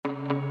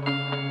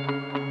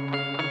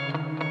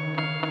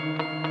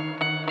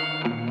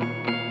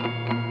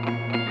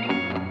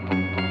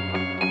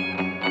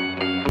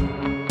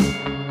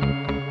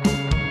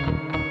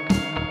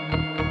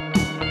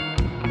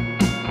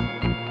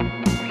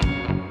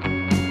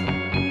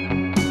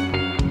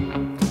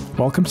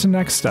Welcome to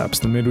Next Steps,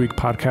 the midweek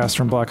podcast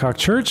from Blackhawk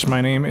Church.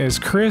 My name is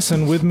Chris,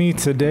 and with me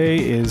today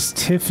is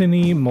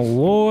Tiffany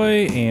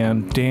Malloy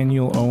and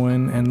Daniel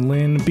Owen and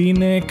Lynn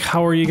Beanick.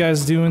 How are you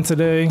guys doing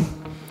today?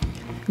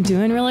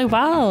 Doing really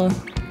well.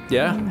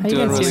 Yeah,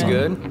 doing really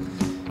good.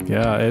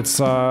 Yeah, it's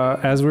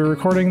as we're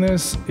recording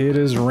this, it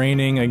is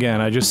raining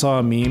again. I just saw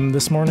a meme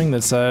this morning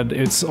that said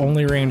it's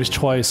only rained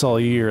twice all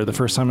year. The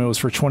first time it was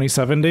for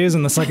 27 days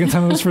and the second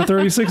time it was for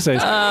 36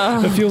 days.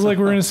 It feels like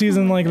we're in a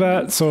season like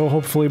that. So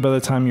hopefully by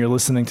the time you're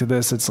listening to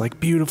this, it's like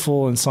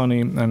beautiful and sunny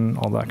and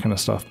all that kind of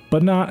stuff,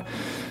 but not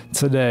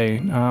today.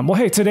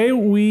 Today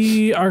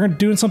we are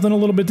doing something a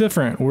little bit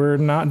different. We're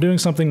not doing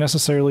something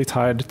necessarily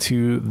tied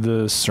to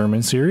the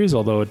sermon series,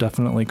 although it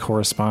definitely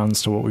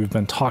corresponds to what we've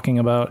been talking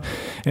about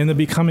in the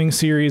Becoming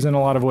series in a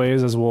lot of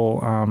ways, as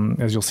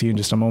you'll see in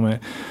just a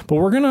moment. But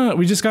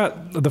we just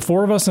got the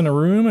four of us in a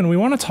room, and we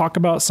want to talk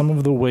about some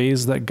of the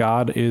ways that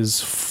God is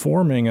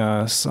forming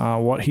us,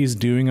 what he's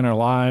doing in our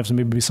lives, and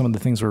maybe some of the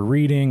things we're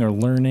reading or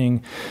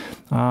learning.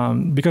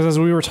 Because as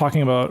we were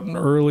talking about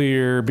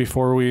earlier,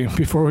 before we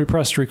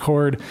pressed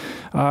record,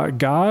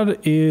 God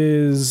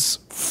is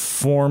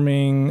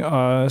forming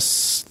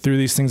us through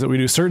these things that we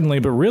do, certainly,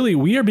 but really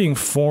we are being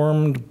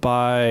formed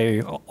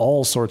by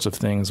all sorts of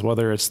things,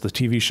 whether it's the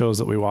TV shows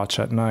that we watch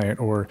at night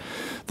or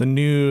the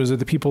news or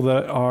the people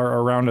that are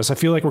around us. I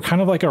feel like we're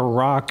kind of like a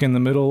rock in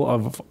the middle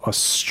of a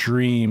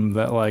stream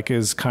that like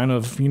is kind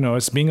of,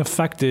 it's being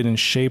affected and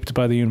shaped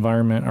by the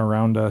environment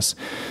around us.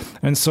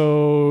 And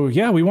so,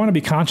 we want to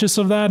be conscious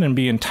of that and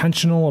be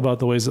intentional about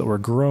the ways that we're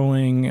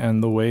growing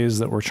and the ways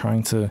that we're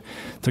trying to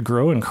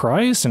grow in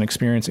Christ and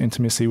experience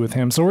intimacy with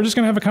him. So we're just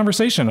going to have a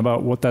conversation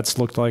about what that's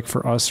looked like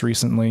for us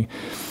recently.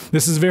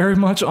 This is very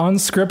much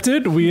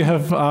unscripted. We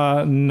have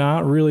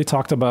not really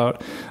talked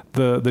about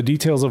the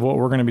details of what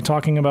we're going to be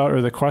talking about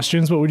or the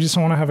questions, but we just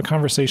want to have a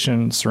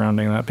conversation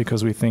surrounding that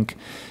because we think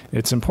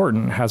it's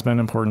important, has been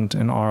important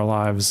in our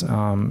lives,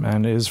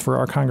 and is for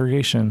our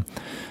congregation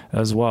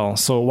as well.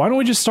 So why don't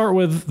we just start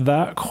with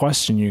that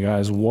question, you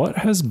guys? What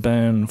has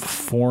been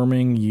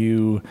forming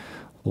you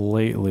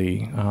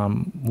lately?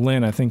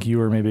 Lynn, I think you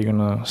were maybe going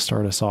to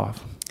start us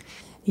off.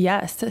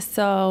 Yes.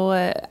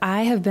 So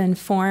I have been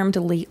formed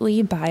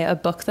lately by a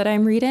book that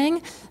I'm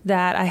reading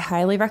that I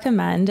highly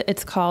recommend.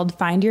 It's called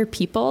Find Your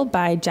People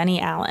by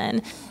Jennie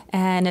Allen.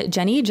 And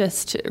Jennie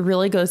just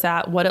really goes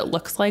at what it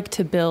looks like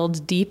to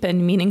build deep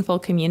and meaningful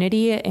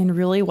community in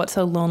really what's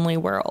a lonely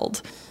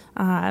world.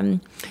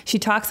 She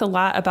talks a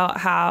lot about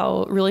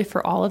how really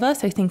for all of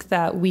us, I think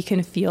that we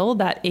can feel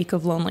that ache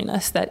of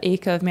loneliness, that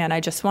ache of, man,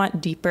 I just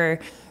want deeper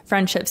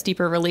friendships,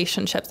 deeper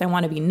relationships. I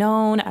want to be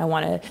known. I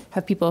want to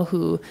have people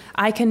who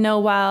I can know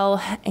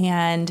well.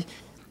 And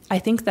I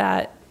think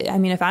that,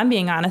 if I'm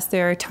being honest,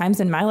 there are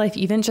times in my life,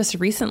 even just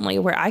recently,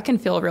 where I can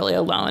feel really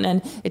alone.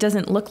 And it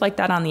doesn't look like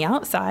that on the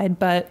outside,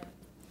 but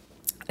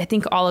I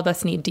think all of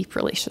us need deep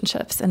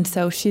relationships. And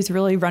so she's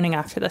really running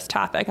after this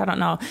topic. I don't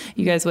know,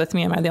 you guys with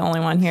me? Am I the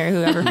only one here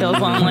who ever feels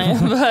lonely?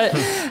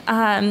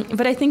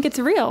 But I think it's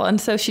real.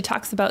 And so she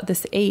talks about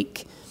this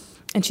ache.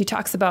 And she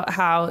talks about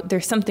how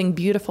there's something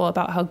beautiful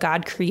about how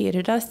God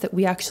created us, that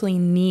we actually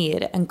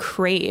need and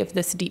crave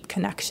this deep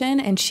connection.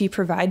 And she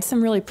provides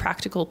some really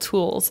practical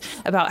tools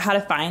about how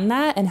to find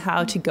that and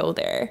how to go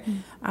there.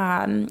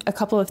 A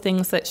couple of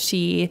things that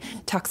she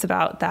talks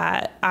about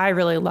that I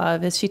really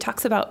love is she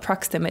talks about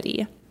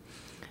proximity.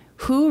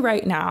 Who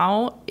right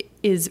now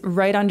is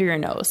right under your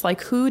nose?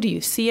 Like, who do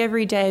you see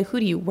every day? Who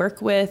do you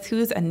work with?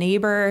 Who's a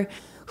neighbor?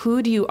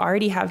 Who do you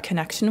already have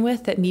connection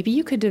with that maybe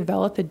you could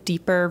develop a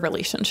deeper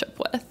relationship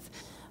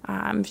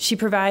with? She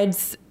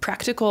provides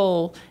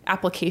practical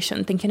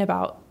application, thinking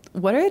about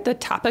what are the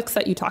topics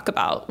that you talk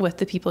about with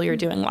the people you're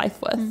doing life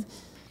with.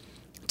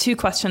 2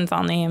 questions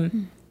I'll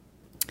name.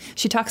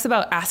 She talks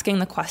about asking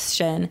the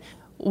question,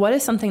 what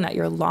is something that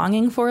you're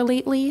longing for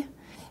lately?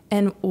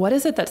 And what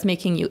is it that's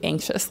making you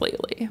anxious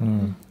lately?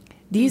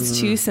 These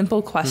 2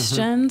 simple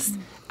questions,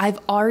 I've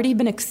already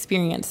been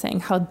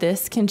experiencing how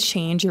this can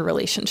change your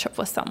relationship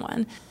with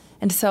someone.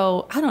 And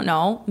so, I don't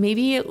know,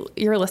 maybe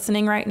you're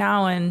listening right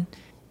now and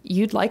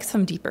you'd like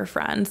some deeper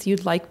friends.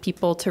 You'd like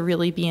people to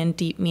really be in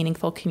deep,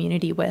 meaningful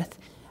community with.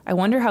 I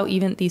wonder how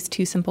even these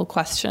 2 simple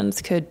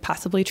questions could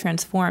possibly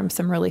transform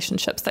some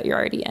relationships that you're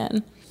already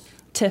in.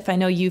 Tiff, I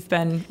know you've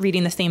been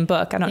reading the same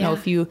book. I don't know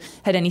if you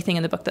had anything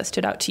in the book that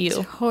stood out to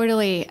you.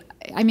 Totally.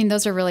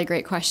 Those are really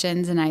great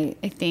questions. And I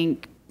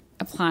think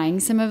applying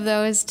some of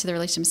those to the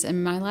relationships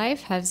in my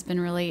life has been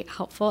really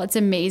helpful. It's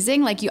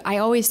amazing. I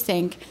always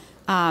think,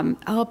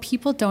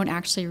 people don't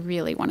actually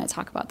really want to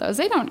talk about those.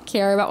 They don't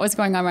care about what's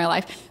going on in my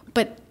life.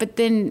 But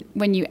then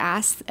when you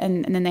ask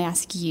and then they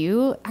ask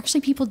you, actually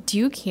people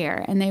do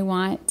care and they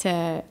want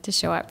to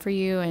show up for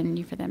you and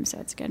you for them. So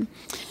it's good.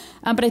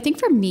 But I think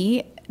for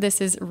me, this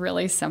is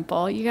really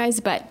simple, you guys,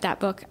 but that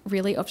book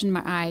really opened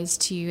my eyes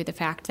to the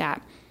fact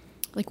that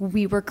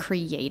we were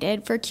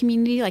created for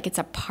community. It's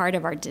a part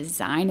of our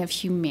design of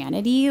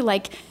humanity.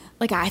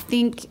 I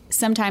think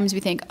sometimes we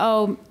think,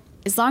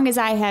 as long as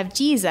I have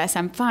Jesus,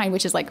 I'm fine,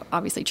 which is like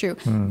obviously true.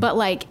 But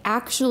like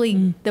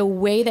actually the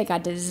way that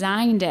God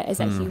designed it is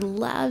that he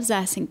loves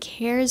us and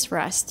cares for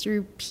us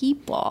through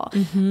people.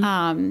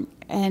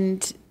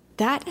 And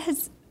that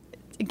has,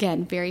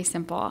 again, very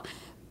simple,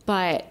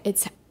 but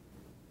it's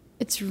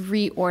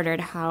reordered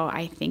how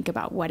I think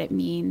about what it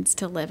means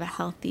to live a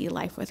healthy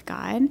life with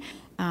God.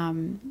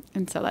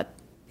 And so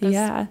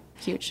that's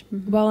huge.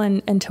 Well,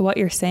 and to what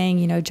you're saying,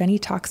 you know, Jenny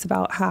talks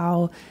about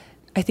how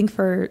I think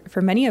for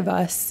many of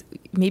us,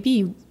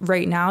 maybe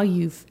right now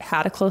you've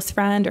had a close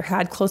friend or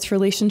had close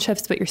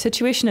relationships, but your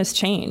situation has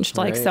changed.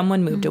 Like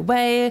someone moved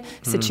away,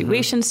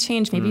 situations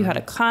changed. Maybe you had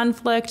a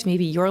conflict.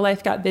 Maybe your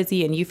life got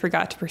busy and you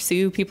forgot to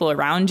pursue people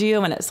around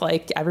you. And it's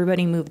like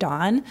everybody moved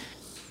on.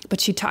 But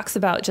she talks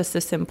about just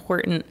this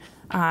important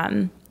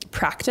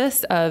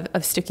practice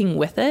of sticking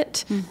with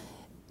it,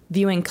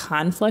 viewing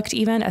conflict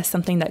even as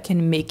something that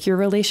can make your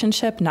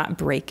relationship, not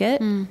break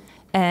it.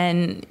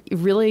 And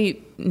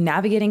really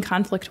navigating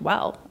conflict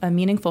well. A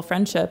meaningful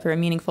friendship or a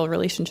meaningful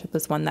relationship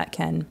is one that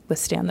can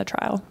withstand the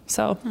trial.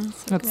 So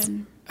that's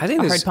a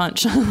hard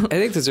punch. I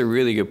think that's a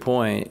really good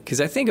point, because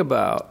I think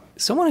about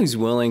someone who's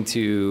willing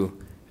to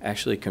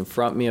actually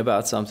confront me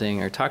about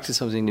something or talk to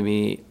something to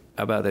me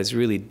about that's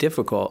really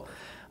difficult.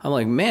 I'm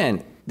like,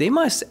 man, they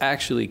must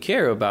actually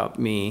care about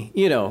me,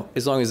 you know,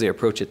 as long as they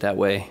approach it that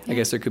way. I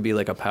guess there could be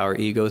like a power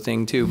ego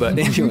thing too. But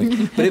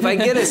anyway, but if I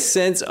get a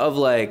sense of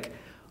like,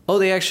 oh,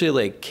 they actually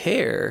like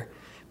care,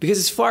 because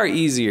it's far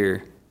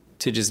easier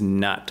to just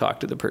not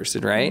talk to the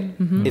person, right?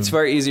 It's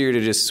far easier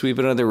to just sweep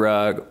it under the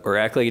rug or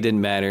act like it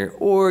didn't matter,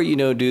 or, you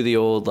know, do the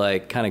old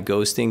like kind of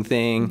ghosting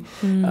thing.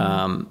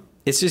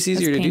 It's just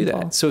easier to do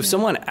that. So if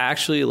someone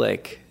actually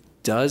like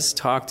does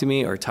talk to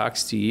me or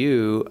talks to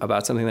you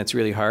about something that's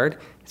really hard,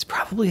 it's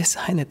probably a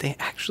sign that they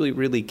actually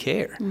really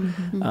care.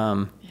 You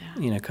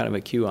know, kind of a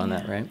cue on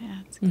that, right?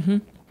 Yeah, it's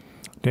good.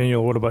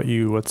 Daniel, what about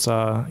you? What's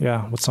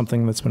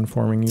something that's been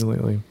forming you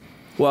lately?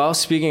 Well,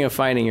 speaking of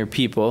finding your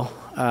people,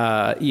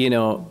 you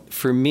know,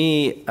 for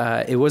me,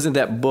 it wasn't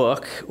that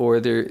book, or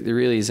there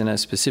really isn't a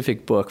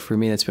specific book for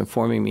me that's been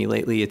forming me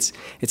lately. It's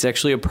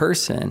actually a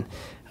person.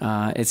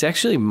 It's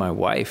actually my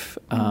wife.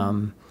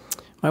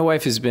 My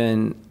wife has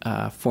been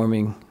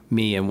forming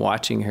me and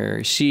watching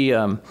her. She,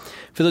 for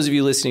those of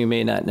you listening who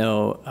may not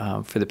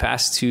know, for the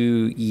past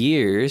 2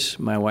 years,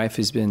 my wife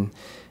has been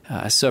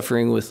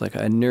suffering with like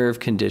a nerve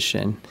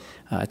condition.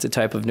 It's a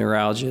type of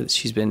neuralgia that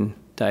she's been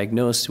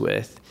diagnosed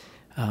with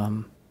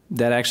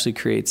that actually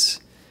creates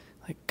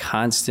like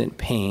constant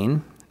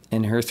pain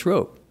in her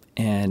throat.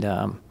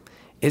 And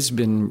it's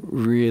been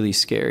really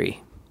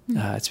scary.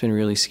 It's been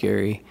really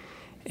scary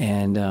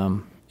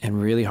and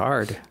really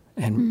hard,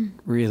 and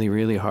really,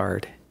 really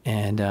hard.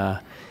 And,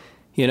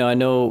 you know, I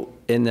know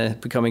in the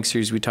Becoming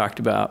series, we talked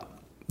about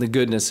the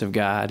goodness of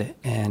God.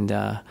 And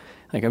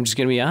like, I'm just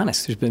going to be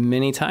honest. There's been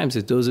many times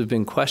that those have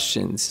been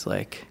questions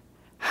like,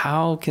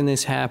 how can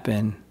this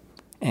happen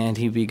and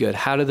he be good?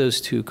 How do those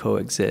two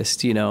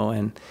coexist, you know?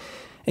 And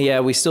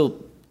yeah, we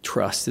still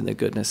trust in the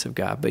goodness of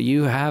God, but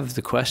you have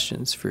the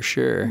questions for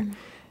sure.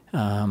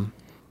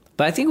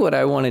 But I think what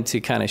I wanted to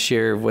kind of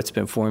share what's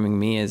been forming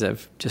me as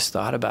I've just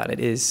thought about it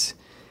is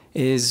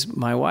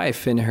my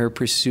wife and her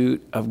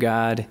pursuit of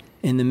God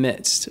in the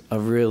midst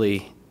of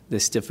really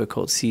this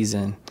difficult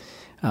season.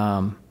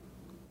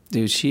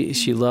 Dude,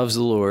 she loves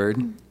the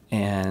Lord,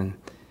 and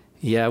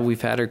yeah,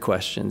 we've had her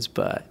questions,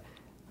 but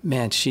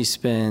man, she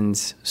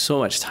spends so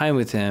much time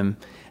with him.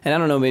 And I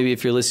don't know, maybe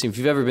if you're listening, if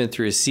you've ever been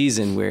through a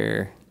season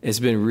where it's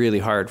been really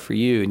hard for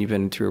you and you've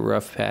been through a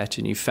rough patch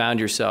and you found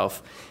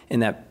yourself in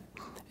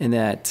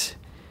that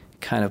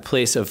kind of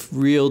place of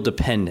real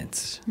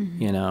dependence,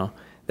 you know,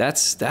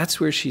 that's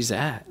where she's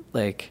at.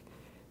 Like,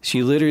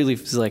 she literally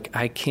is like,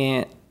 I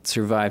can't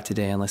survive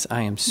today unless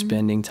I am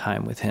spending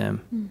time with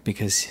him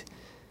because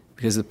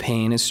the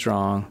pain is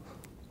strong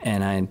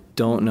and I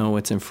don't know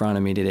what's in front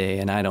of me today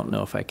and I don't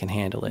know if I can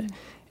handle it.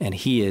 And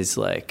he is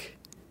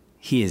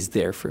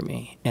there for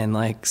me. And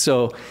like,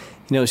 so,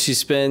 you know, she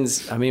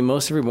spends, I mean,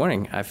 most every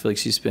morning, I feel like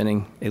she's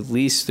spending at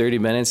least 30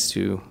 minutes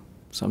to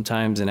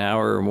sometimes an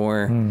hour or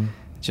more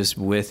just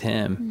with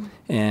him.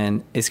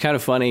 And it's kind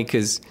of funny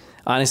because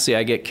honestly,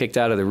 I get kicked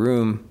out of the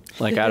room,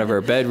 like out of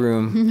our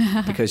bedroom,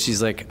 because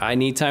she's like, I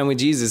need time with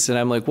Jesus. And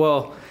I'm like,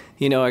 well,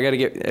 you know,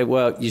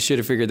 you should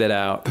have figured that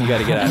out. You got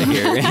to get out of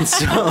here. And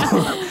so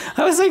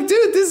I was like,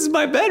 dude, this is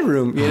my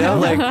bedroom, you know,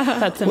 like,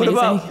 that's amazing.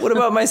 What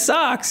about my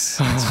socks?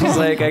 She's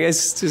like, I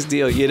guess just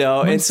deal, you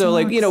know? And so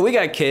like, you know, we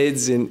got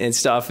kids and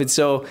stuff. And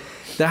so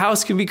the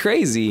house can be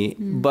crazy,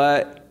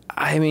 but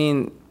I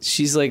mean,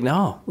 she's like,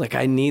 no, like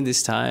I need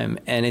this time.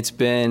 And it's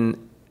been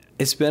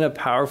a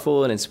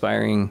powerful and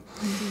inspiring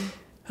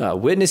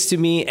witness to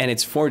me. And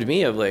it's formed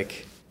me of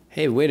like,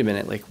 hey, wait a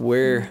minute, like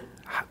where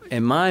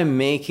am I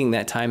making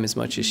that time as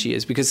much as she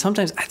is? Because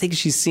sometimes I think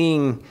she's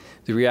seeing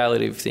the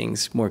reality of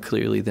things more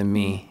clearly than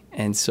me.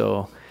 And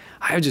so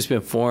I've just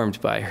been formed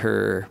by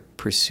her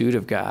pursuit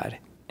of God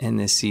in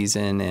this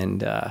season.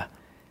 And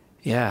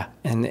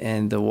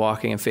and the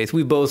walking in faith.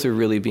 We both are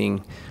really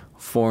being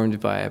formed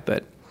by it.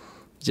 But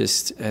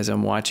just as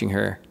I'm watching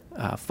her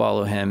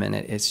follow him, and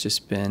it's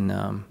just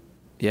been,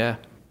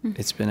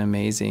 it's been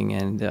amazing.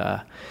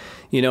 And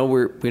we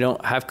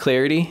don't have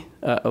clarity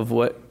of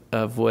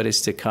what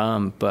is to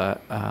come,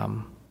 but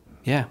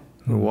we're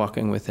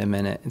walking with him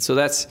in it. And so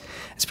it's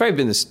probably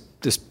been this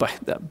by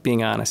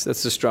being honest,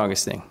 that's the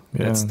strongest thing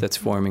that's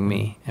forming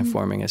me and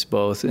forming us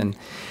both. And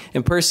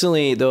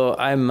personally, though,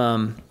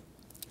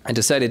 I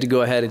decided to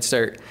go ahead and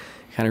start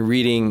kind of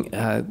reading,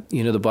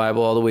 the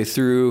Bible all the way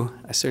through.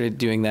 I started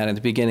doing that at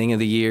the beginning of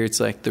the year. It's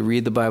like the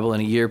read the Bible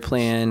in a year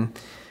plan.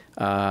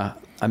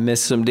 I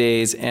missed some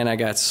days and I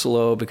got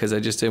slow because I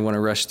just didn't want to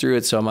rush through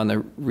it. So I'm on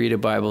the read a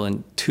Bible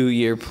in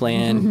 2-year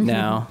plan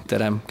now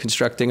that I'm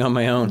constructing on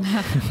my own.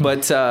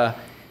 But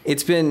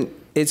it's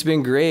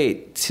been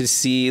great to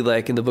see,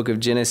 like in the book of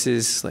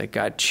Genesis, like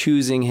God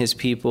choosing his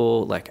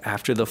people like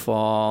after the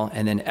fall,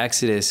 and then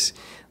Exodus,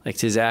 like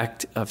his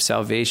act of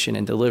salvation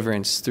and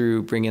deliverance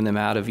through bringing them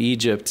out of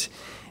Egypt.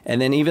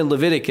 And then even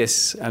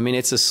Leviticus, I mean,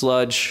 it's a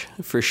sludge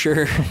for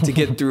sure to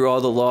get through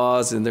all the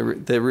laws and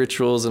the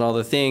rituals and all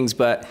the things.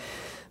 But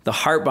the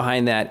heart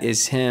behind that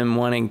is him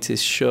wanting to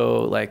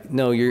show like,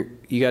 no, you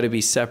got to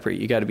be separate.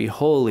 You got to be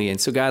holy. And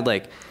so God,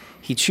 like,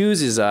 he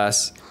chooses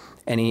us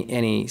and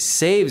he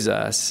saves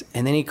us.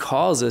 And then he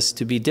calls us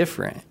to be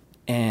different.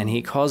 And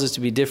he calls us to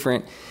be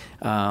different,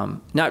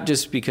 not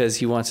just because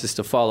he wants us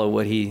to follow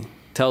what he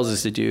tells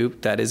us to do,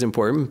 that is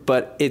important,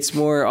 but it's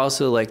more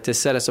also like to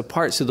set us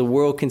apart so the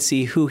world can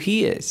see who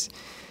he is.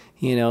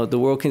 The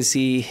world can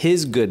see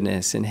his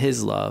goodness and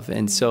his love.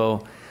 And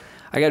so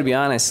I got to be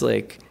honest,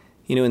 like,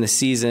 in the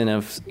season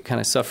of kind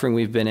of suffering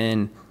we've been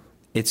in,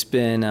 it's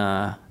been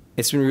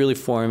really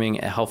forming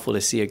and helpful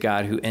to see a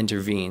God who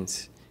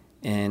intervenes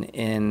in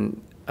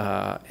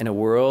a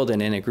world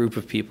and in a group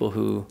of people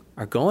who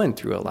are going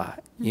through a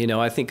lot.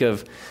 I think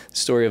of the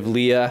story of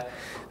Leah,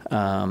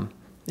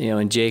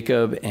 and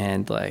Jacob,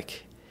 and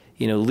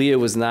Leah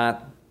was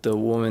not the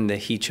woman that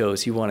he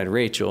chose. He wanted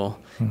Rachel.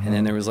 Mm-hmm. And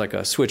then there was like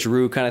a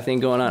switcheroo kind of thing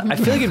going on. I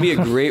feel like it'd be a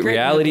great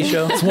reality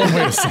show. That's one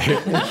way to say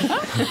it.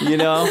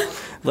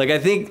 I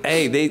think,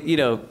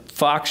 hey,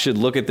 Fox should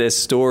look at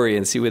this story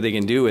and see what they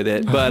can do with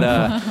it. But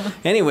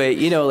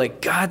anyway,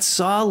 God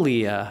saw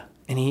Leah,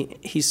 and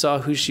he saw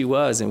who she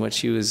was and what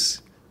she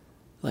was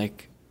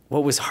like,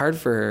 what was hard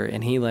for her.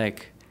 And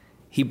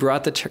he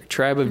brought the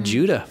tribe of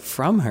Judah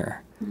from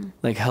her.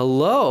 Like,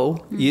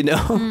 hello,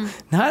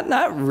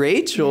 not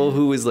Rachel,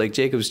 who was like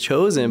Jacob's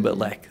chosen, but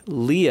like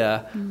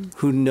Leah,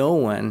 who no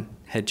one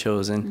had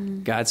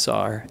chosen. God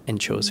saw her and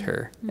chose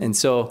her. And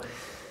so,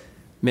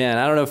 man,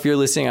 I don't know if you're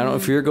listening. I don't know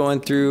if you're going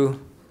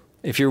through,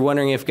 if you're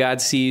wondering if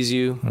God sees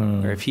you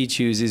or if he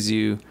chooses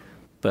you.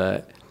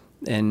 But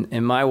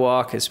in my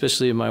walk,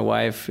 especially in my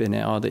wife and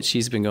all that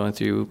she's been going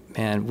through,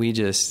 man, we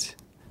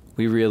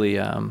really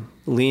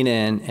lean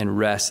in and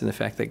rest in the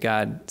fact that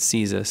God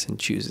sees us and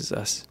chooses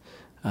us.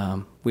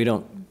 We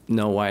don't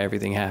know why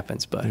everything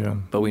happens, but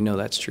we know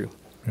that's true.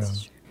 Yeah.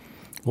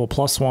 Well,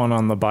 +1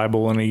 on the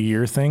Bible in a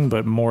year thing,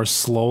 but more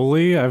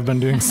slowly. I've been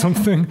doing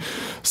something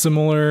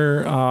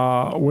similar,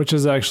 which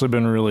has actually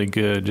been really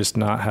good. Just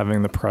not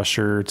having the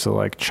pressure to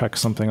like check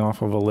something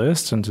off of a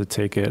list and to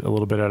take it a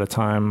little bit at a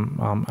time.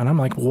 And I'm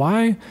like,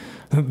 why?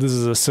 This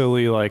is a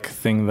silly like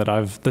thing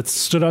that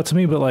stood out to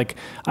me, but like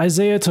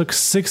Isaiah took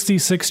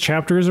 66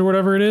 chapters or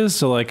whatever it is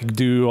to like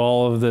do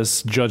all of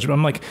this judgment.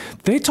 I'm like,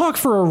 they talk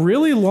for a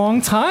really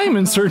long time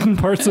in certain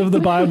parts of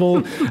the Bible,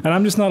 and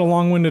I'm just not a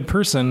long-winded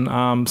person.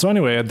 So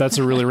anyway, that's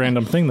a really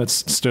random thing that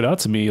stood out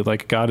to me.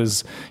 Like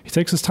he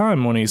takes his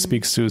time when he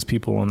speaks to his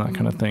people and that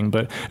kind of thing.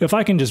 But if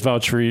I can just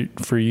vouch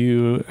for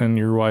you and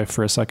your wife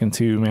for a second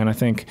too, man, I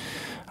think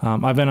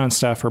I've been on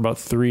staff for about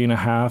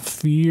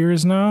 3.5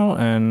 years now,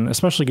 and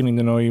especially getting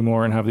to know you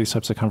more and have these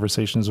types of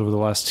conversations over the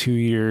last 2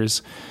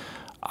 years,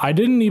 I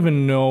didn't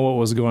even know what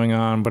was going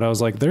on, but I was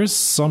like, there's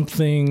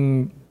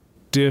something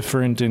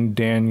different in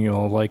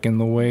Daniel, like in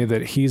the way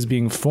that he's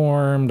being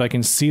formed. I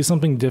can see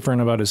something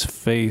different about his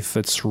faith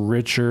that's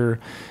richer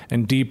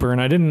and deeper.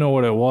 And I didn't know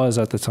what it was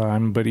at the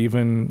time, but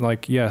even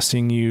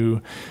seeing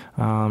you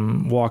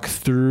walk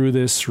through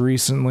this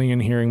recently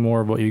and hearing more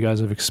of what you guys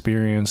have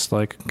experienced,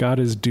 like God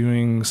is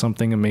doing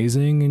something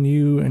amazing in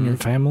you and your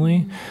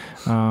family.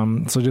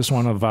 So just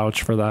want to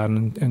vouch for that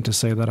and to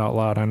say that out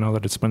loud. I know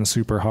that it's been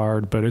super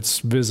hard, but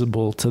it's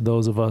visible to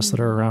those of us that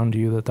are around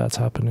you that that's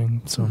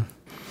happening. So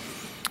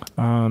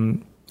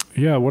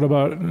what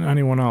about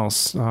anyone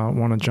else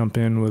want to jump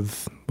in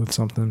with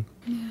something?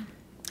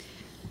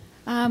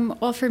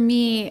 Well, for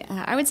me,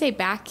 I would say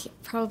back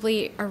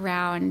probably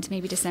around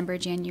maybe December,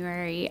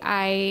 January,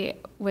 I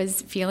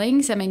was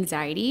feeling some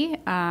anxiety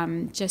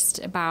just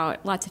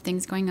about lots of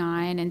things going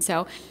on. And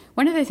so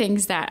one of the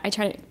things that I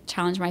try to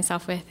challenge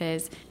myself with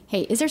is,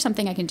 hey, is there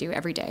something I can do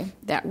every day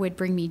that would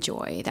bring me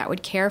joy, that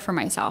would care for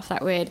myself,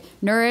 that would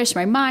nourish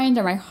my mind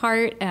or my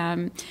heart?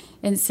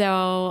 And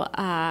so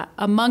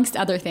amongst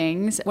other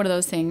things, one of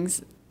those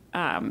things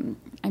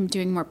I'm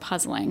doing more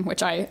puzzling,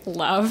 which I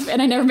love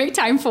and I never make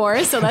time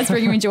for. So that's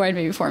bringing me joy and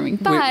maybe forming.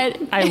 But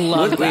I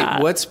love that.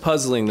 Wait, what's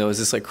puzzling though? Is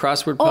this like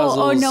crossword puzzles?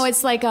 Oh no,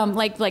 it's like Jigsaw.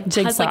 like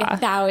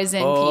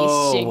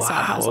 1,000-piece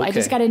jigsaw puzzle. Okay. I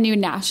just got a new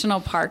national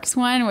parks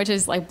one, which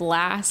is like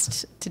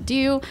blast to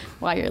do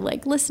while you're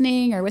like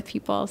listening or with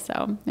people.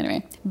 So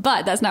anyway,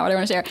 but that's not what I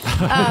want to share.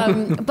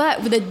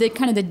 But the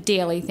kind of the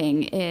daily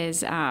thing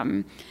is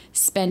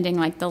spending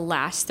like the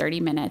last 30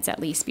 minutes at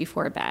least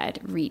before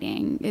bed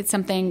reading. It's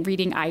something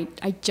reading, I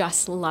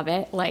just love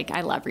it. Like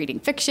I love reading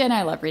fiction,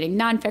 I love reading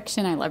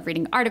nonfiction, I love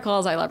reading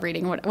articles, I love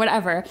reading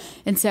whatever.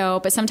 And so,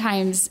 but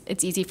sometimes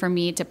it's easy for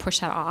me to push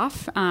that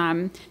off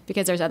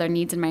because there's other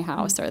needs in my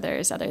house or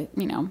there's other,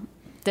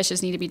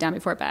 dishes need to be done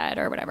before bed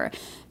or whatever.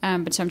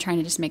 But so I'm trying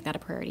to just make that a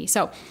priority.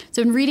 So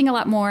I'm reading a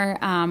lot more.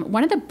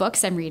 One of the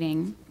books I'm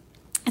reading,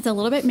 it's a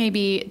little bit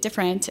maybe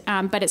different,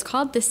 but it's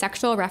called The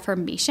Sexual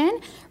Reformation,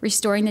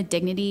 Restoring the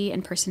Dignity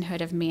and Personhood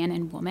of Man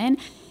and Woman.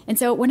 And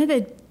so one of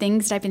the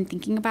things that I've been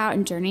thinking about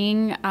and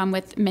journeying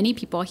with many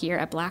people here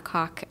at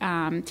Blackhawk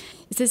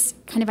is this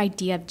kind of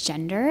idea of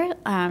gender,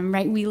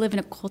 right? We live in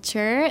a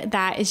culture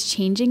that is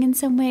changing in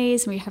some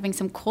ways. We're having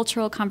some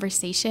cultural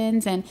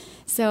conversations. And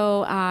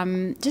so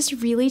just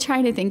really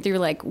trying to think through,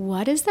 like,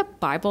 what does the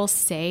Bible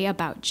say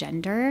about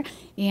gender?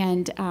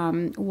 And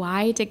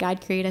why did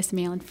God create us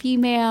male and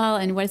female?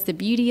 And what is the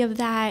beauty of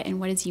that? And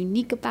what is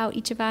unique about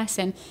each of us?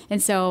 And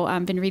so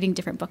I've been reading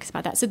different books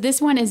about that. So this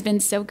one has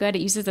been so good.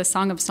 It uses the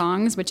Song of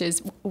Songs, which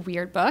is a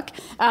weird book,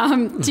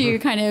 to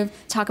kind of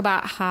talk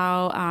about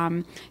how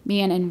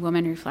man and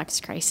woman reflects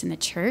Christ in the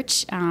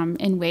church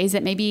in ways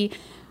that maybe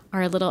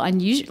are a little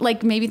unusual,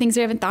 like maybe things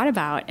we haven't thought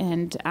about.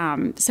 And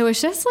so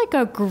it's just like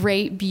a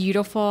great,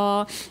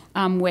 beautiful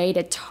way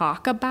to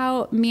talk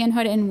about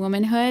manhood and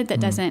womanhood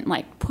that doesn't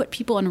like put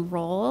people in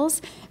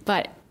roles,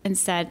 but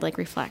instead like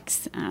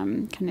reflects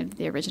kind of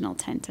the original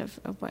intent of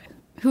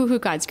who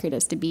God's created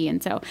us to be.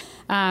 And so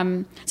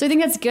I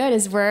think that's good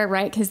as we're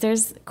right, because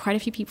there's quite a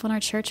few people in our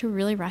church who are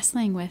really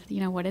wrestling with,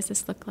 what does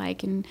this look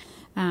like? And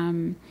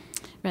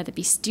whether it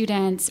be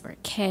students or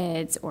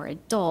kids or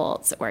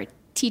adults or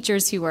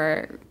teachers who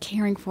are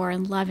caring for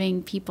and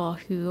loving people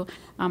who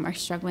are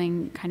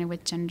struggling kind of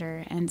with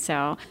gender. And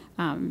so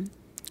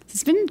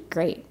it's been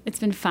great. It's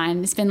been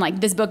fun. It's been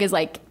like, this book is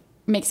like,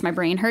 makes my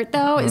brain hurt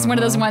though. It's one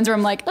of those ones where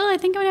I'm like, I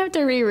think I'm gonna have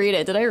to reread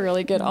it. Did I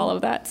really get all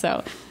of that?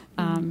 So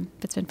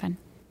it's been fun.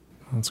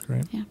 That's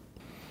great.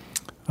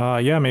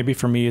 Yeah. Maybe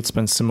for me, it's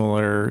been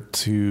similar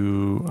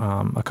to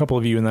a couple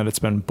of you in that it's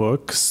been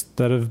books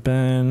that have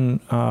been,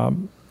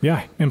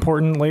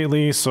 important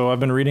lately. So I've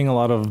been reading a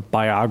lot of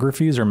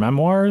biographies or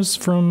memoirs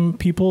from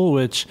people,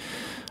 which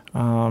I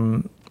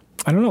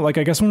don't know, like,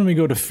 I guess when we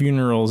go to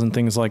funerals and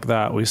things like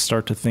that, we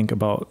start to think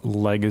about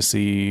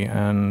legacy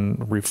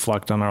and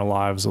reflect on our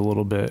lives a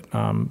little bit.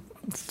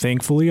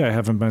 Thankfully, I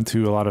haven't been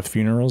to a lot of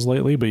funerals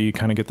lately, but you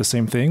kind of get the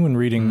same thing when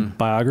reading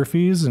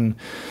biographies and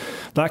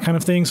that kind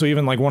of thing. So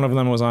even like one of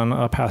them was on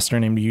a pastor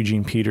named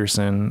Eugene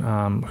Peterson,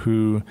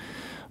 who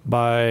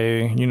by,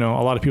 a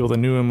lot of people that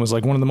knew him was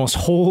like one of the most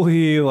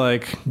holy,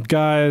 like,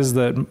 guys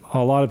that a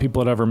lot of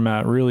people had ever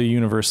met, really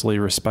universally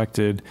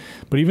respected.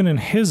 But even in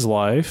his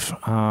life,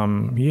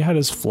 he had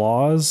his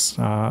flaws,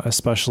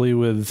 especially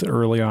with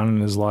early on in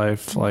his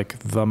life, like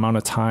the amount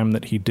of time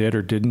that he did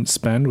or didn't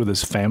spend with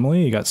his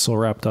family. He got so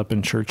wrapped up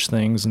in church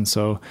things. And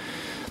so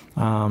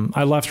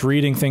I left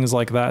reading things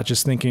like that,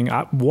 just thinking,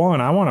 I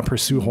want to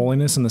pursue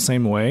holiness in the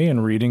same way,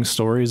 and reading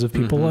stories of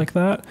people like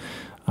that.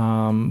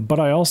 But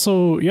I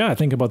also, I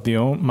think about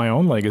my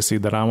own legacy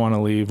that I want to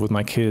leave with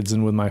my kids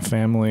and with my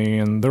family.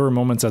 And there were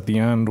moments at the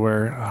end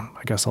where,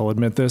 I guess I'll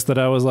admit this, that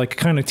I was like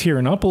kind of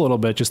tearing up a little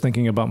bit, just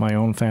thinking about my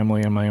own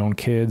family and my own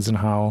kids and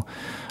how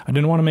I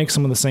didn't want to make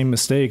some of the same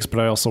mistakes, but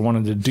I also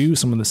wanted to do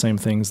some of the same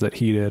things that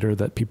he did or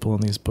that people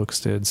in these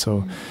books did.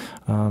 So,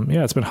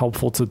 it's been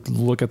helpful to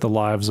look at the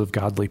lives of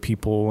godly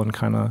people and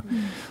kind of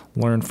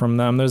learn from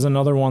them. There's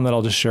another one that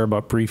I'll just share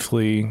about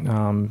briefly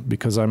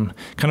because I'm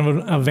kind of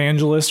an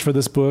evangelist for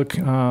this book.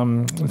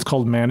 It's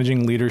called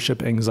Managing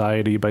Leadership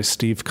Anxiety by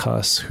Steve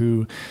Cuss,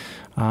 who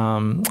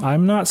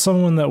I'm not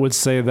someone that would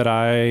say that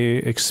I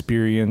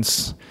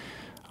experience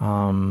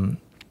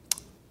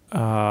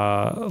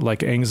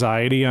like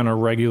anxiety on a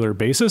regular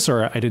basis,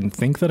 or I didn't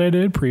think that I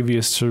did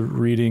previous to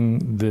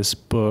reading this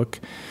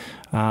book.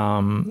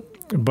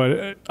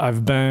 But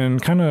I've been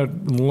kind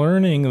of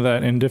learning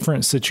that in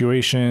different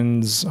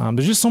situations,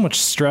 there's just so much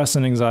stress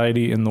and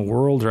anxiety in the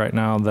world right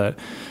now that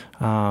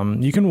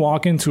you can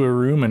walk into a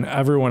room and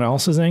everyone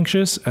else is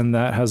anxious, and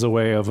that has a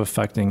way of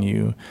affecting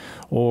you.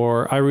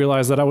 Or I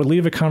realized that I would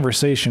leave a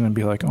conversation and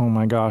be like, oh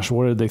my gosh,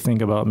 what did they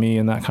think about me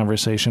in that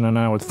conversation? And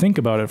I would think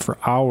about it for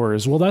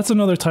hours. Well, that's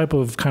another type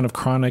of kind of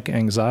chronic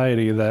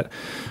anxiety that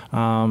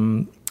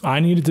I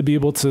needed to be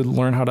able to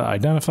learn how to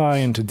identify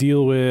and to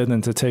deal with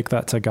and to take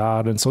that to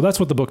God. And so that's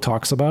what the book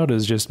talks about,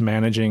 is just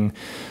managing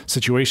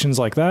situations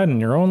like that in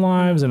your own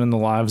lives and in the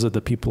lives of the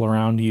people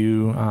around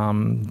you,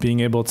 being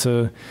able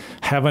to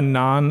have a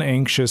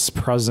non-anxious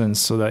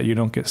presence so that you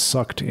don't get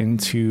sucked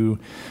into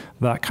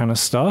that kind of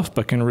stuff,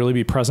 but can really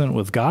be present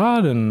with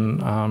God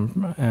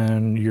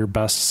and your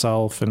best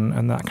self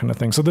and that kind of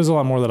thing. So there's a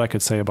lot more that I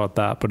could say about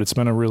that, but it's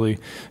been a really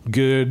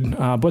good,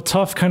 but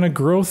tough kind of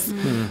growth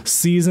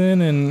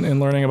season and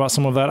learning about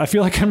some of that. I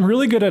feel like I'm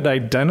really good at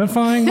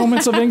identifying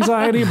moments of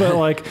anxiety, but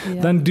like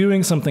then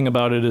doing something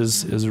about it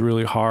is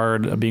really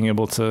hard, being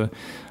able to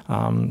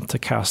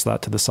cast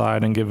that to the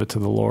side and give it to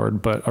the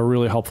Lord, but a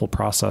really helpful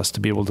process to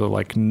be able to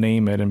like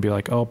name it and be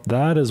like, oh,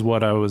 that is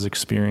what I was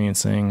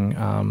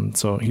experiencing.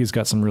 So he's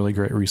got some really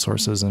great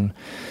resources and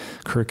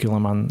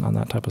curriculum on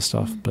that type of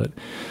stuff. But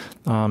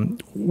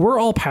we're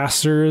all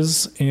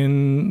pastors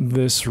in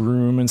this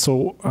room. And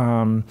so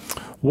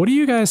what do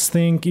you guys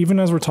think, even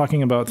as we're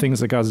talking about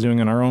things that God's doing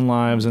in our own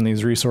lives and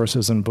these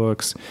resources and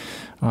books,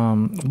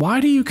 why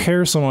do you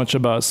care so much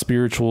about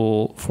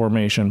spiritual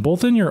formation,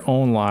 both in your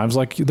own lives?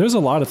 Like there's a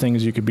lot of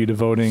things you could be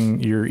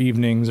devoting your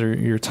evenings or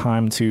your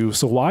time to.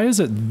 So why is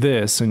it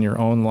this in your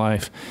own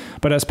life?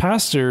 But as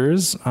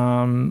pastors,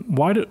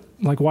 why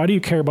do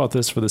you care about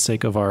this for the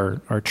sake of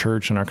our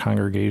church and our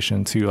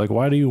congregation too? Like,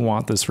 why do you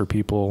want this for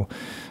people?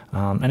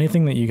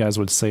 Anything that you guys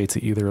would say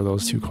to either of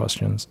those two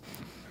questions?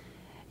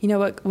 You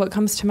know, what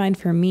comes to mind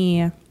for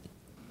me,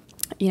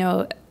 you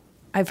know,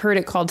 I've heard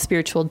it called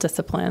spiritual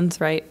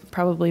disciplines, right?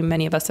 Probably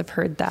many of us have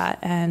heard that.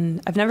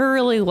 And I've never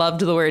really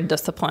loved the word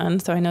discipline.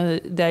 So I know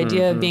the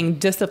idea of being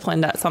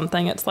disciplined at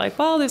something, it's like,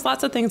 well, there's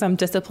lots of things I'm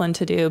disciplined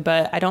to do,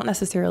 but I don't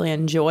necessarily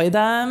enjoy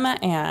them.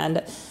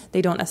 And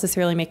they don't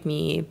necessarily make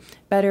me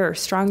better or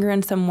stronger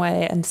in some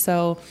way. And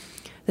so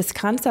this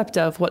concept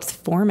of what's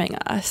forming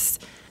us,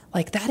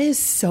 like that is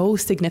so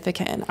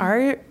significant.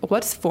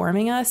 What's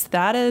forming us,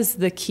 that is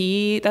the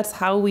key. That's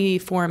how we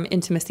form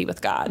intimacy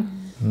with God.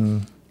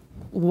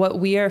 What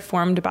we are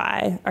formed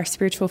by, our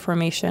spiritual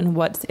formation,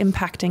 what's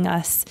impacting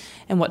us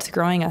and what's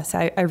growing us.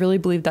 I really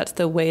believe that's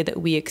the way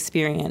that we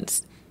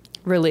experience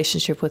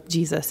relationship with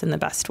Jesus in the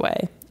best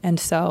way. And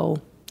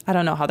so I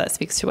don't know how that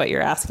speaks to what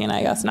you're asking,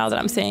 I guess, now that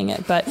I'm saying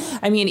it. But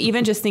I mean,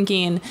 even just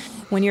thinking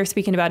when you're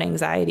speaking about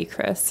anxiety,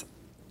 Chris,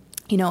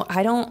 you know,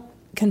 I don't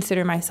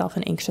consider myself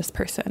an anxious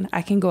person.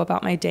 I can go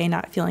about my day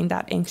not feeling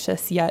that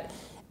anxious, yet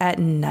at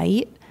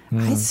night,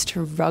 I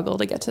struggle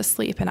to get to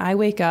sleep, and I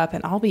wake up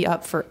and I'll be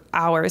up for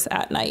hours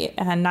at night,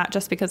 and not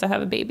just because I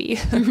have a baby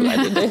who I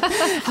need to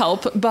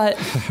help, but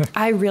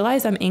I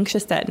realize I'm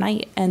anxious at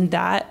night, and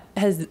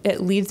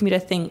it leads me to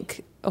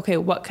think, okay,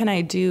 what can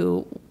I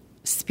do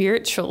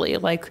spiritually,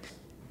 like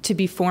to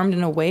be formed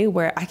in a way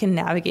where I can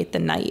navigate the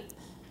night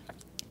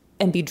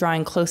and be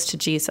drawing close to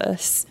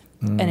Jesus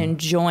and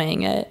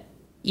enjoying it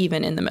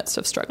even in the midst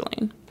of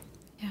struggling.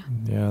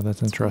 Yeah,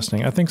 that's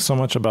interesting. I think so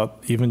much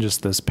about even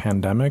just this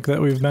pandemic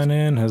that we've been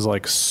in has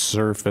like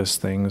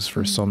surfaced things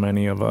for so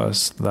many of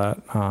us that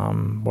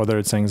whether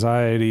it's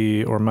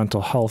anxiety or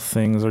mental health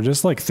things or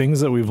just like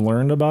things that we've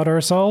learned about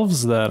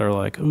ourselves that are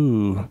like,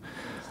 ooh,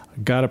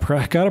 gotta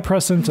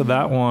press into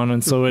that one.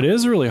 And so it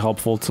is really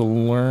helpful to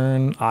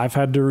learn. I've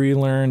had to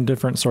relearn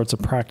different sorts of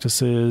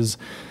practices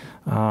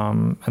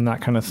and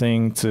that kind of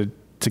thing to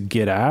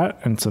get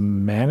at and to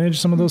manage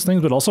some of those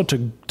things, but also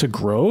to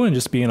grow and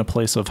just be in a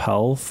place of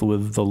health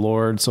with the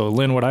Lord. So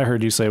Lynn, what I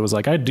heard you say was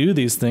like, I do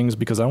these things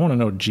because I want to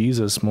know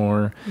Jesus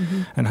more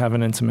and have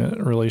an intimate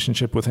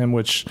relationship with him,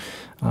 which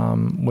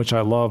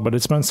I love, but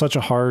it's been such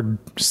a hard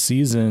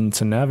season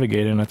to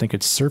navigate. And I think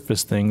it's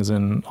surfaced things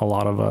in a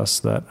lot of us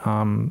that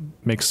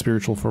makes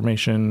spiritual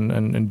formation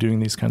and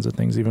doing these kinds of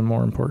things even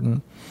more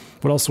important.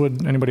 What else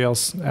would anybody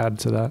else add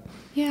to that?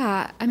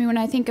 Yeah. I mean, when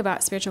I think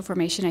about spiritual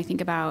formation, I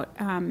think about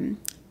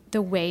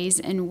the ways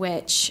in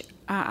which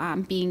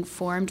being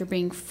formed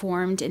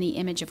in the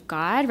image of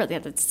God, really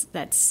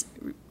that's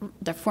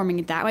they're forming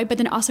it that way, but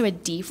then also a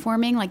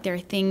deforming, like there are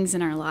things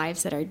in our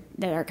lives that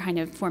are kind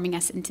of forming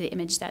us into the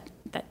image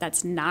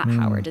that's not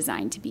how we're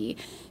designed to be.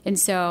 And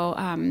so,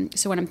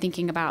 so when I'm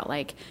thinking about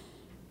like,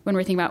 when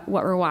we're thinking about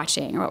what we're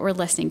watching or what we're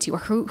listening to or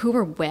who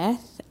we're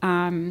with,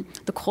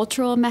 the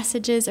cultural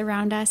messages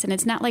around us. And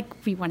it's not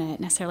like we want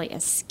to necessarily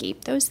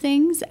escape those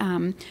things,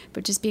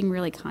 but just being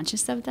really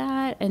conscious of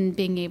that and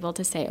being able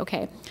to say,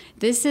 okay,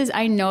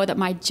 I know that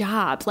my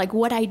job, like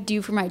what I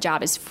do for my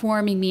job is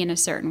forming me in a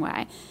certain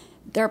way.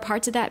 There are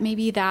parts of that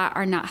maybe that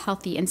are not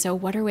healthy. And so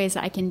what are ways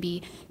that I can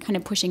be kind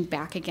of pushing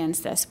back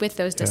against this with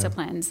those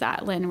disciplines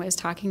that Lynn was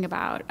talking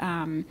about?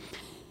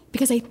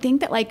 Because I think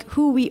that like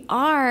who we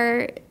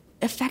are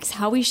affects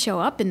how we show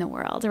up in the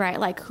world, right?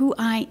 Like who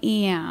I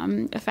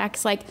am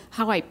affects like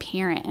how I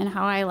parent and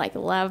how I like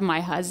love my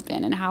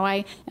husband and how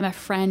I am a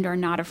friend or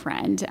not a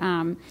friend.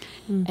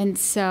 And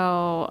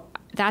so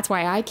that's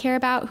why I care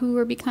about who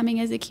we're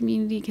becoming as a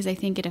community, because I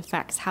think it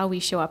affects how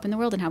we show up in the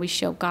world and how we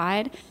show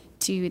God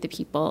to the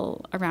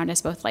people around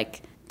us, both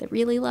like that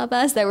really love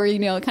us, that we're,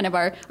 kind of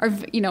our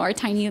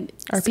tiny,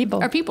 our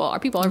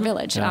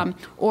village,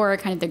 or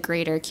kind of the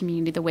greater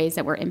community, the ways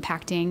that we're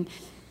impacting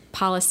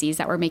policies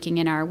that we're making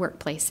in our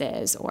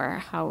workplaces or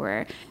how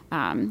we're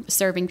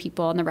serving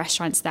people in the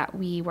restaurants that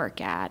we work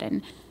at.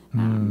 And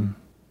to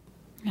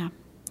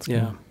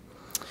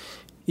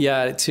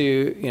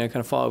kind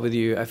of follow up with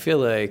you, I feel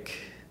like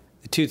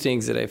the two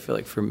things that I feel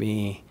like for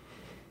me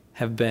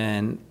have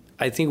been,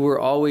 I think we're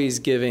always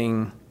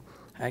giving,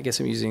 I guess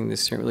I'm using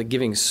this term, like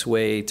giving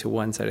sway to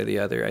one side or the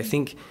other. I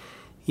think,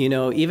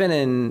 even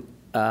in,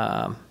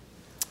 I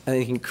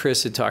think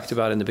Chris had talked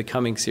about in the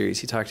Becoming series,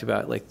 he talked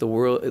about like the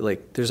world,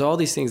 like there's all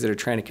these things that are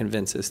trying to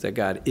convince us that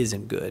God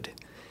isn't good,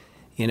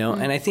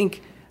 and I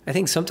think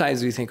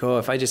sometimes we think, oh,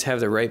 if I just have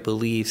the right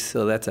beliefs,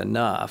 so that's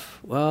enough.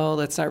 Well,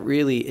 that's not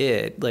really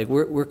it. Like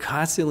we're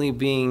constantly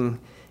being,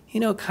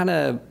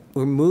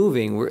 we're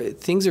moving.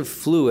 Things are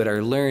fluid.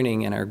 Our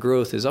learning and our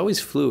growth is always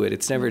fluid.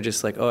 It's never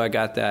just like, oh, I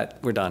got that,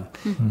 we're done.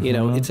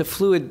 Mm-hmm. It's a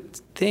fluid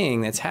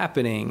thing that's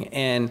happening.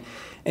 And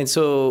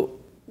so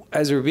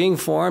as we're being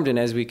formed and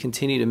as we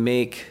continue to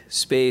make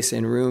space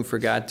and room for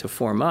God to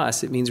form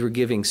us, it means we're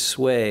giving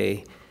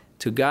sway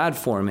to God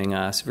forming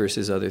us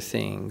versus other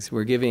things.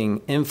 We're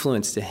giving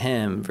influence to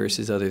Him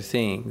versus other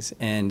things.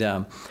 And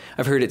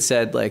I've heard it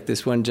said, like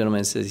this one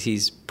gentleman says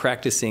he's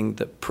practicing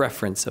the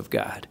preference of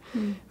God,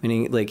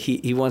 meaning like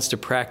he wants to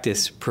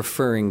practice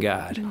preferring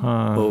God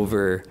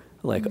over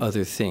like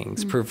other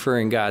things,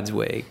 preferring God's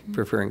way,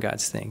 preferring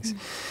God's things.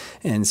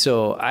 And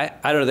so I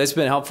don't know, that's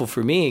been helpful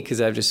for me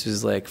because I've just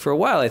was like, for a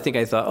while, I think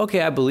I thought,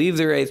 okay, I believe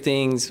the right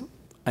things.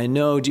 I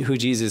know who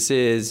Jesus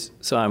is,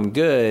 so I'm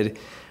good.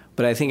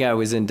 But I think I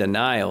was in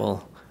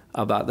denial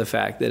about the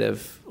fact that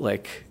of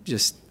like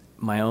just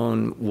my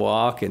own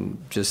walk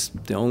and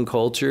just the own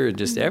culture and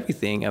just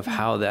everything of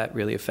how that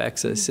really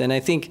affects us. And I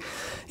think,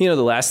 the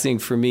last thing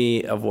for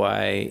me of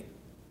why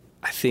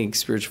I think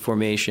spiritual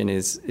formation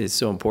is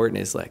so important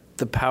is like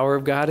the power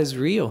of God is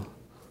real.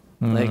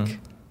 Mm-hmm. Like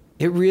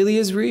it really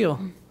is real.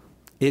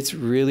 It's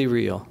really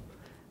real.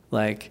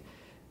 Like,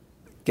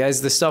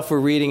 guys, the stuff we're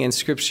reading in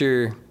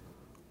Scripture,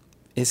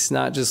 it's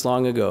not just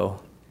long ago.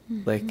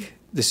 Mm-hmm. Like,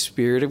 the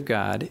Spirit of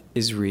God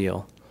is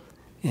real,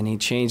 and He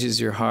changes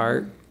your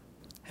heart.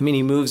 I mean,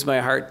 He moves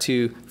my heart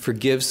to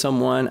forgive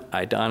someone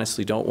I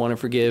honestly don't want to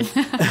forgive.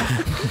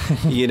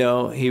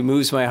 He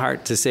moves my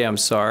heart to say I'm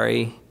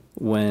sorry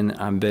when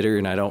I'm bitter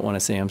and I don't want to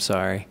say I'm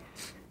sorry.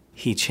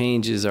 He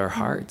changes our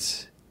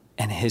hearts,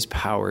 and His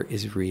power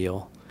is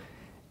real.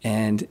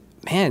 And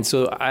man,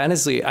 so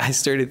honestly, I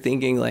started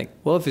thinking like,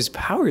 well, if His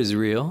power is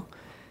real,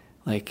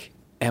 like,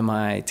 am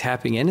I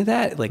tapping into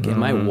that? Like,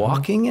 am I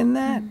walking in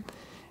that?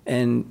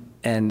 And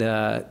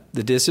the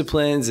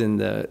disciplines and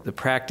the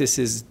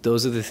practices,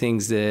 those are the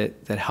things that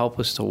help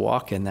us to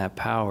walk in that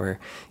power.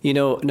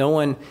 No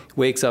one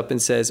wakes up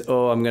and says,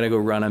 oh, I'm going to go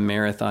run a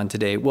marathon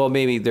today. Well,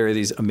 maybe there are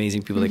these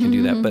amazing people that can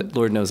do that, but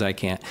Lord knows I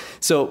can't.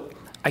 So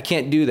I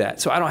can't do that.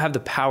 So I don't have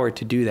the power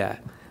to do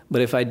that.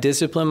 But if I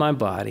discipline my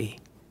body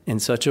in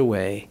such a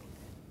way,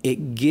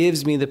 it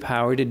gives me the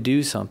power to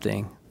do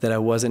something that I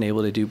wasn't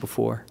able to do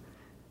before.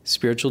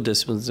 Spiritual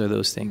disciplines are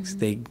those things.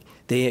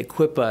 They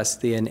equip us,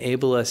 they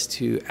enable us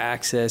to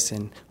access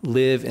and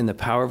live in the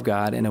power of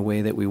God in a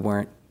way that we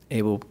weren't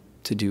able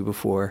to do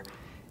before.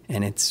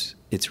 And it's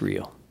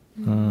real.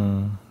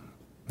 Amen.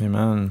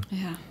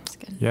 Yeah, that's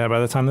good. Yeah, by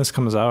the time this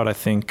comes out, I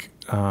think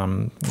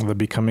the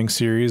Becoming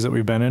series that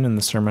we've been in and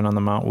the Sermon on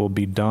the Mount will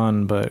be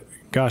done. But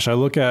gosh, I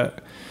look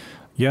at,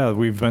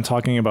 we've been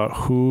talking about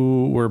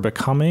who we're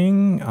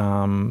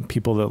becoming,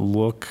 people that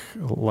look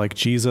like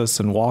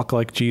Jesus and walk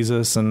like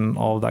Jesus and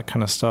all of that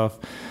kind of stuff.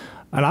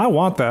 And I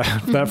want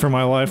that for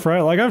my life,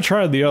 right? Like I've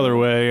tried the other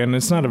way and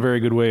it's not a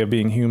very good way of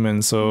being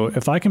human. So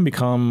if I can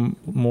become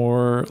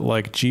more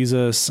like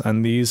Jesus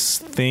and these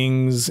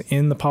things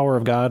in the power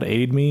of God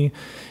aid me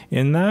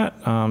in that,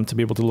 to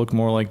be able to look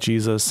more like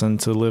Jesus and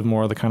to live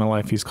more of the kind of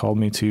life He's called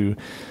me to,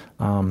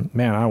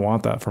 man, I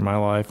want that for my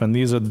life. And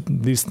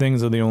these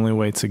things are the only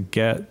way to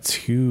get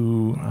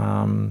to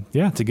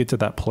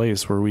that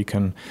place where we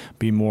can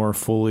be more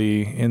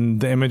fully in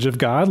the image of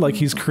God, like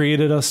He's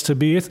created us to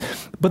be.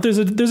 But there's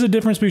a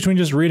difference between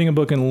just reading a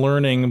book and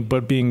learning,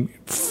 but being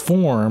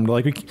formed.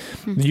 Like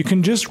you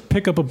can just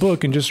pick up a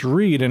book and just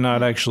read and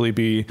not actually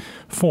be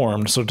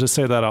formed. So to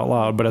say that out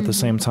loud, but at the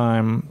same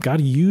time,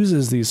 God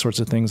uses these sorts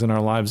of things in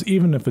our lives,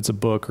 even if it's a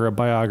book or a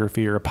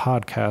biography or a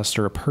podcast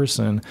or a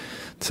person,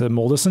 to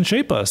mold us and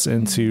shape us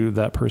into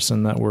that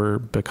person that we're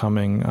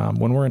becoming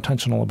when we're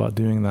intentional about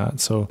doing that.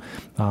 So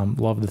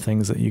love the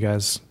things that you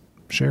guys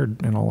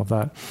shared and all of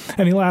that.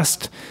 Any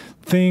last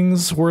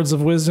things, words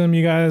of wisdom,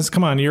 you guys?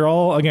 Come on,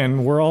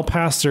 we're all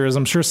pastors.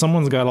 I'm sure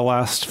someone's got a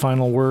last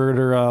final word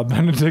or a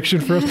benediction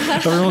for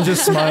us. Everyone's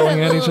just smiling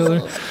at each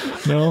other.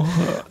 No?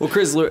 Well,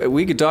 Chris,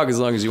 we could talk as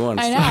long as you want.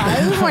 I know. I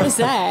have more to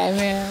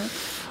say.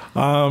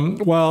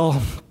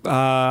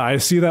 I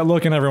see that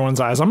look in everyone's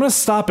eyes. I'm going to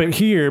stop it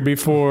here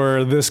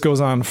before this goes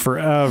on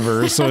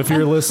forever. So if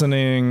you're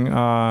listening,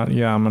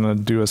 I'm going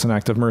to do us an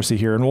act of mercy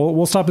here and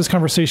we'll stop this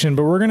conversation,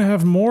 but we're going to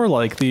have more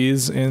like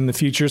these in the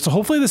future. So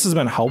hopefully this has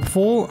been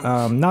helpful.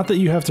 Not that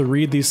you have to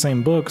read these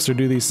same books or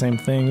do these same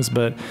things,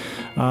 but,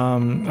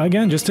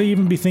 again, just to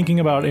even be thinking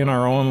about in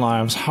our own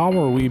lives, how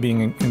are we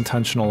being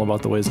intentional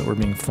about the ways that we're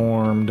being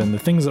formed and the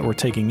things that we're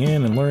taking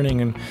in and learning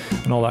and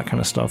all that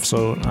kind of stuff.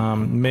 So,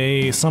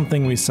 may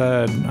something we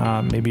said,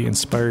 maybe maybe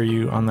inspire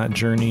you on that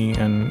journey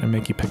and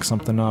make you pick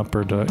something up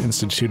or to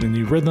institute a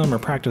new rhythm or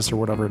practice or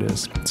whatever it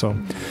is. So,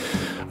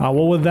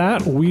 well, with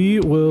that,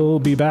 we will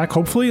be back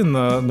hopefully in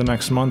the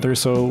next month or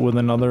so with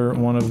another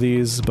one of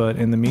these. But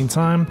in the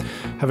meantime,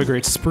 have a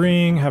great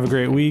spring, have a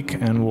great week,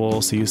 and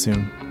we'll see you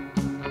soon.